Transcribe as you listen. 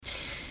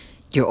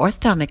Your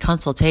orthodontic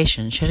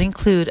consultation should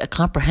include a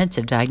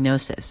comprehensive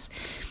diagnosis.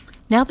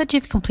 Now that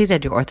you've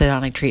completed your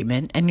orthodontic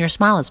treatment and your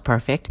smile is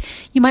perfect,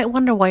 you might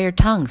wonder why your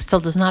tongue still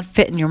does not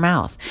fit in your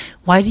mouth.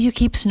 Why do you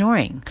keep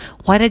snoring?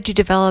 Why did you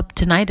develop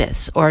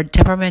tinnitus or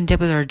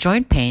temporomandibular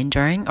joint pain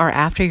during or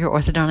after your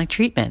orthodontic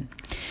treatment?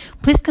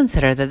 Please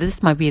consider that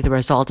this might be the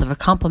result of a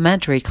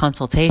complimentary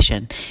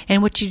consultation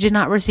in which you did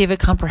not receive a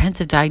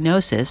comprehensive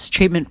diagnosis,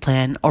 treatment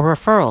plan, or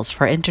referrals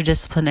for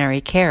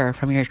interdisciplinary care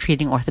from your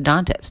treating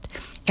orthodontist.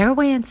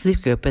 Airway and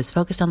Sleep Group is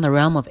focused on the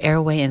realm of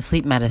airway and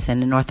sleep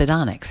medicine and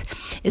orthodontics.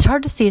 It's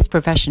hard to see its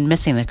profession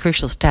missing the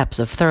crucial steps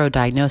of thorough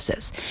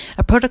diagnosis,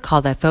 a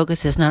protocol that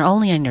focuses not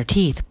only on your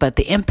teeth, but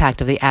the impact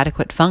of the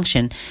adequate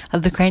function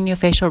of the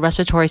craniofacial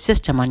respiratory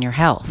system on your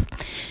health.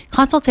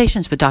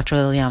 Consultations with Dr.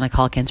 Liliana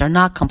Calkins are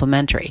not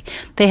complimentary.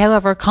 They,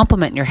 however,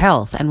 complement your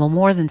health and will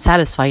more than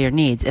satisfy your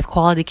needs if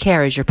quality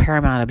care is your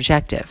paramount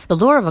objective. The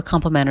lure of a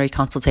complimentary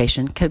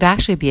consultation could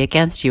actually be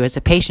against you as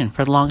a patient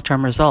for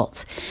long-term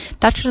results.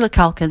 Dr.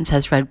 Calkins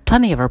has read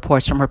plenty of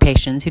reports from her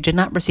patients who did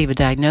not receive a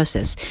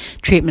diagnosis,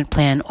 treatment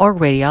plan, or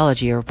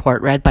radiology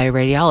report read by a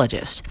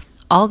radiologist.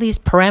 All these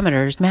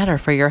parameters matter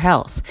for your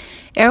health.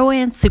 Airway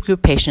and Sleep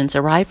Group patients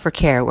arrive for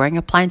care wearing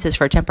appliances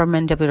for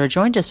temporomandibular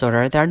joint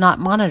disorder that are not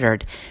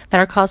monitored,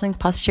 that are causing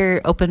posterior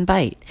open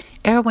bite.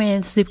 Airway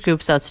and Sleep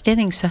Group's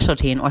outstanding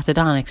specialty in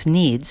orthodontics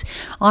needs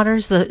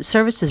honors the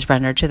services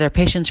rendered to their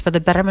patients for the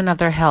betterment of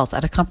their health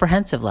at a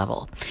comprehensive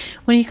level.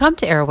 When you come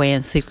to Airway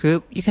and Sleep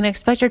Group, you can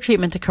expect your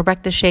treatment to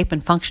correct the shape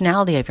and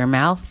functionality of your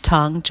mouth,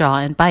 tongue, jaw,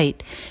 and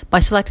bite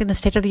by selecting the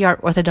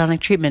state-of-the-art orthodontic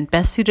treatment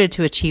best suited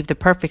to achieve the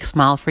perfect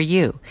smile for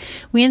you.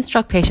 We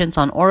instruct patients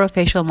on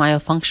orofacial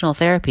myofunctional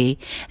therapy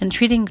and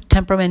treating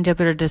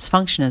temporomandibular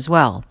dysfunction as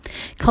well.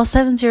 Call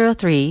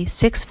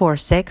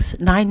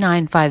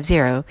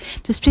 703-646-9950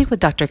 to speak with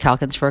Dr.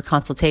 Calkins for a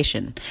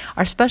consultation.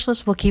 Our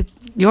specialists will keep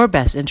your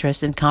best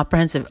interest in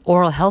comprehensive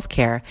oral health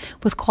care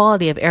with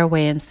quality of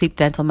airway and sleep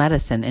dental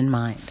medicine in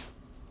mind.